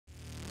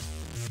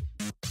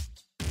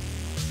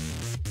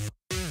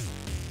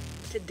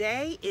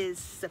Today is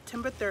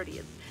September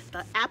 30th,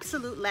 the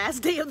absolute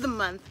last day of the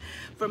month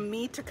for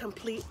me to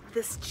complete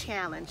this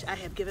challenge I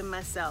have given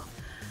myself.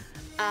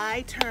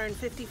 I turned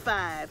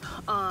 55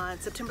 on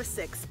September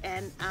 6th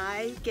and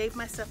I gave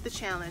myself the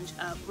challenge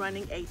of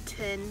running a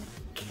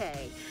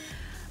 10K.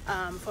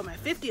 For my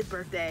 50th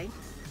birthday,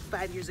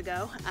 5 years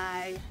ago,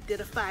 I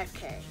did a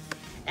 5K.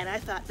 And I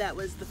thought that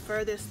was the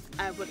furthest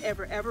I would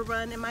ever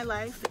run in my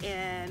life.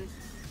 And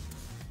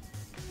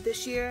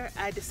this year,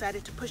 I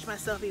decided to push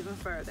myself even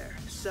further.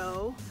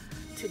 So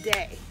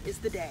today is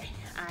the day.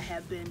 I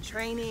have been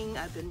training,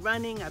 I've been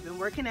running, I've been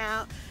working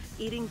out,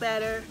 eating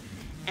better.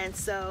 And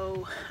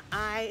so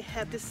I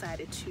have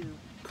decided to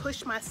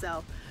push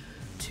myself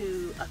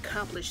to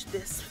accomplish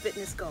this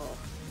fitness goal.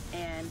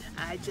 And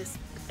I just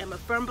am a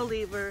firm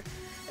believer,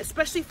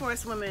 especially for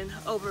us women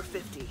over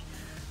 50.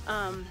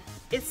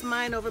 It's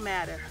mind over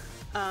matter.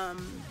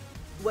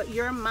 What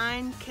your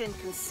mind can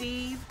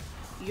conceive,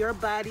 your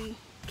body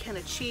can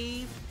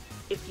achieve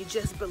if you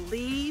just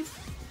believe,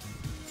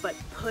 but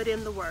put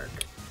in the work.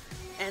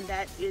 And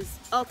that is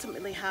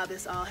ultimately how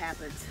this all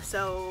happens.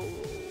 So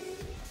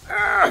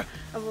I'm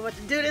about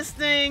to do this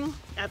thing.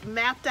 I've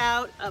mapped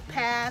out a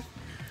path,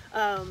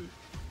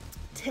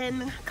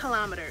 10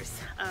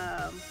 kilometers.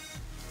 I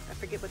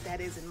forget what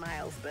that is in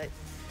miles, but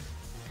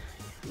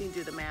you can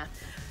do the math.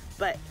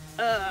 But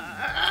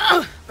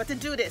to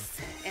do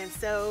this, and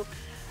so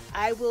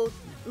I will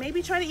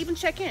maybe try to even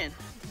check in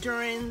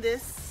during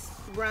this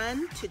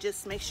run to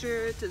just make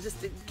sure to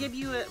give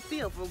you a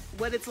feel for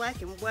what it's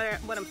like and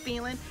what I'm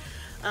feeling,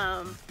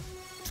 and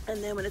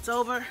then when it's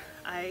over,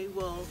 I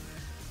will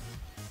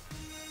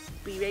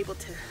be able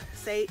to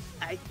say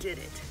I did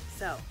it.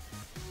 So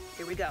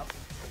here we go.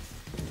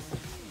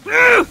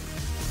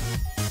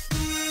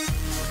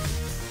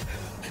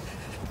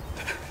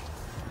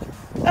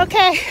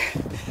 Okay,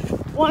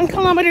 1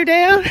 kilometer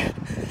down,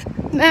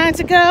 9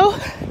 to go.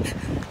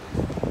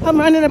 I'm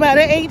running about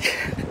an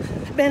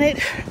 8-minute,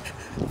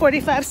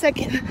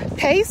 45-second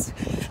pace.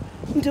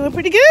 I'm doing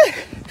pretty good.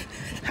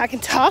 I can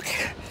talk,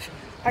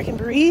 I can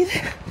breathe.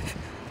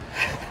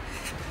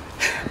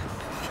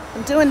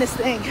 I'm doing this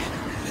thing.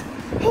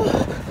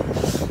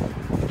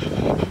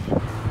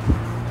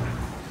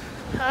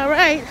 All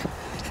right,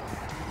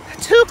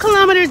 2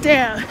 kilometers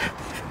down.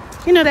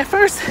 You know, that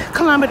first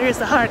kilometer is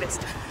the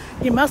hardest.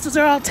 Your muscles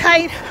are all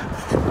tight,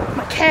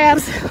 my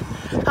calves,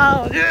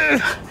 all,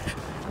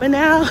 but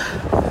now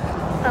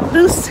I'm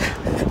loose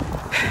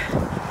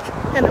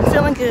and I'm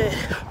feeling good.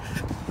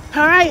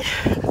 All right,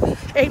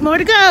 8 more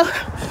to go.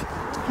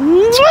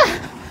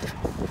 Mwah!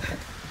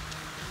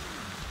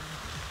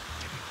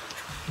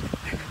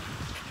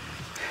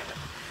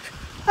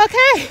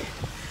 Okay,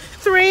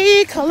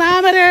 3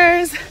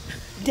 kilometers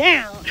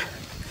down.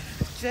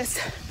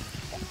 Just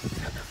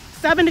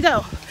 7 to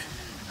go.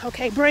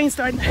 Okay, brain's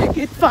starting to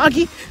get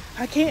foggy.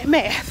 I can't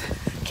math.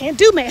 Can't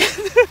do math.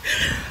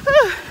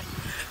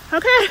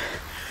 Okay.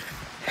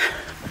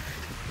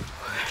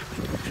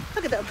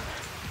 Look at them.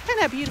 Isn't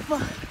that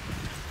beautiful?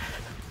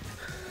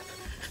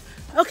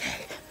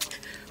 Okay.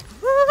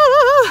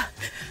 Woo!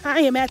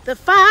 I am at the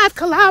 5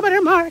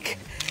 kilometer mark.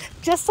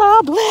 Just saw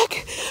a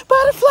black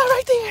butterfly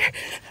right there.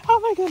 Oh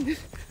my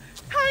goodness.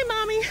 Hi,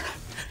 mommy.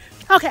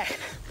 Okay,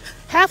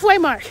 halfway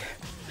mark.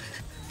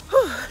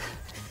 Whew.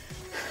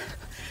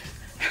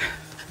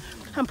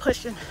 I'm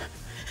pushing.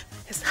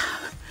 It's a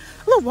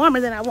little warmer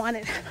than I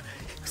wanted.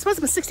 It's supposed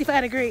to be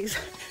 65 degrees,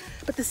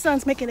 but the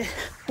sun's making it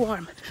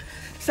warm.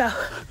 So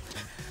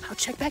I'll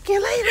check back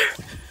in later.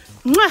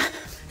 Mwah!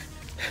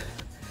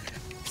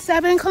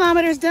 7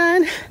 kilometers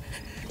done,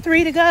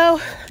 3 to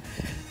go.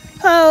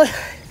 Oh,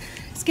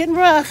 it's getting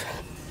rough.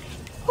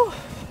 Whew.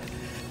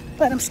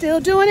 But I'm still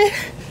doing it.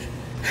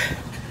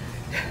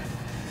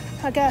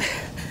 I got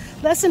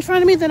less in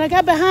front of me than I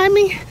got behind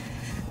me.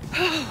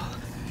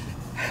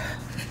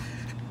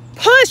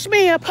 Push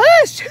me, a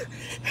push!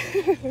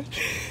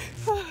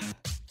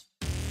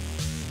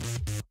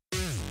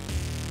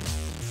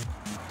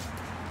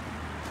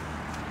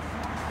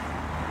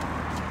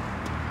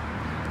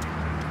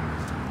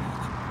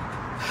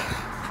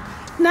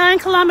 Nine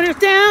kilometers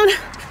down,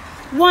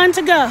 1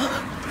 to go.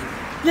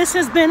 This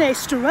has been a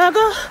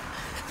struggle.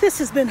 This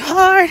has been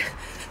hard,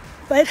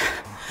 but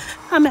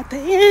I'm at the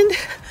end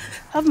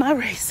of my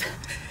race.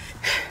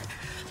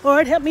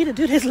 Lord, help me to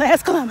do this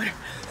last kilometer.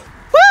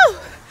 Woo!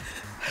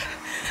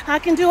 I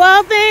can do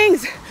all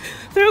things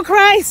through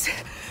Christ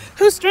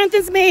who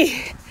strengthens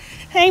me.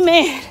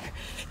 Amen.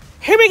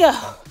 Here we go.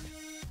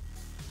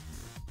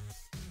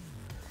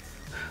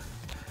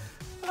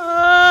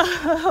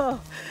 Oh,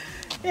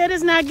 it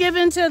is not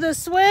given to the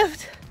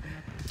swift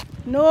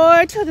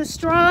nor to the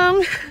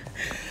strong,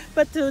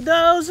 but to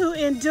those who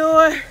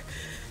endure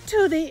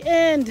to the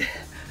end.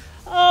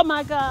 Oh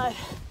my God,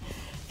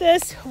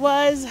 this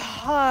was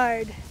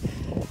hard.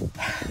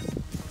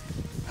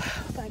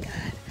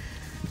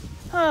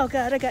 Oh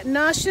God, I got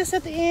nauseous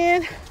at the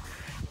end.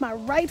 My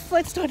right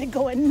foot started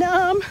going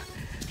numb.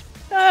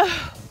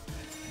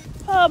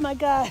 Oh my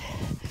God.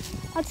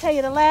 I'll tell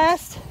you, the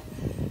last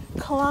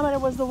kilometer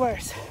was the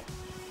worst.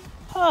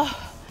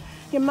 Oh,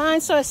 your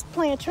mind starts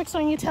playing tricks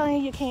on you, telling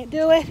you you can't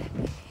do it.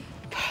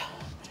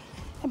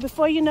 And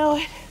before you know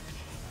it,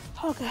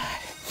 oh God,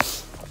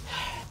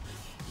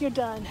 you're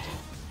done.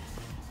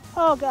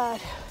 Oh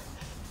God,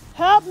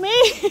 help me.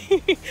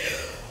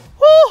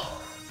 Woo.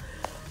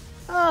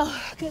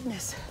 Oh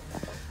goodness.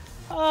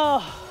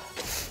 Oh,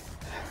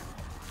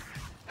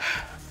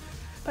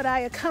 but I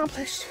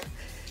accomplished.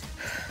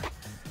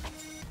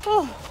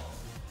 Oh,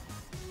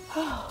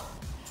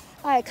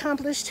 I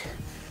accomplished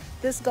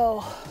this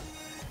goal.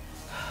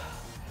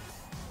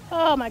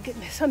 Oh my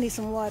goodness, I need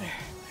some water.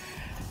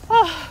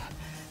 Oh,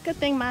 good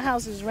thing my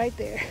house is right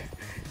there.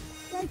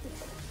 Right there.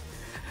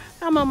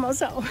 I'm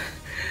almost home.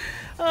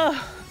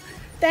 Oh,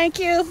 thank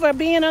you for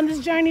being on this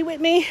journey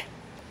with me.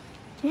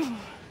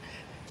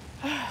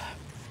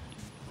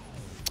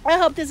 I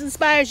hope this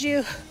inspires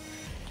you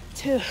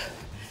to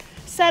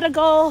set a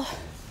goal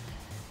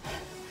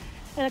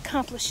and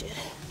accomplish it.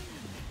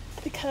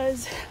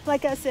 Because,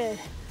 like I said,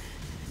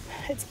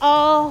 it's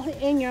all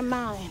in your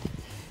mind.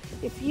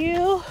 If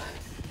you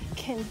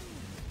can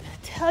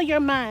tell your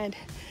mind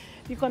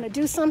you're going to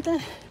do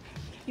something,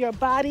 your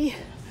body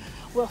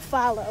will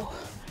follow.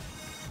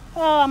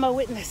 Oh, I'm a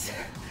witness.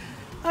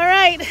 All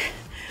right.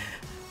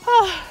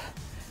 Oh,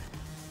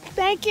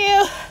 thank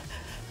you.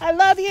 I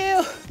love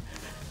you.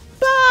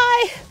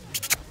 Bye.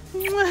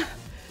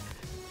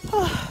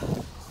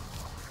 Oh.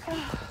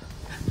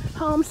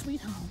 Home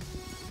sweet home.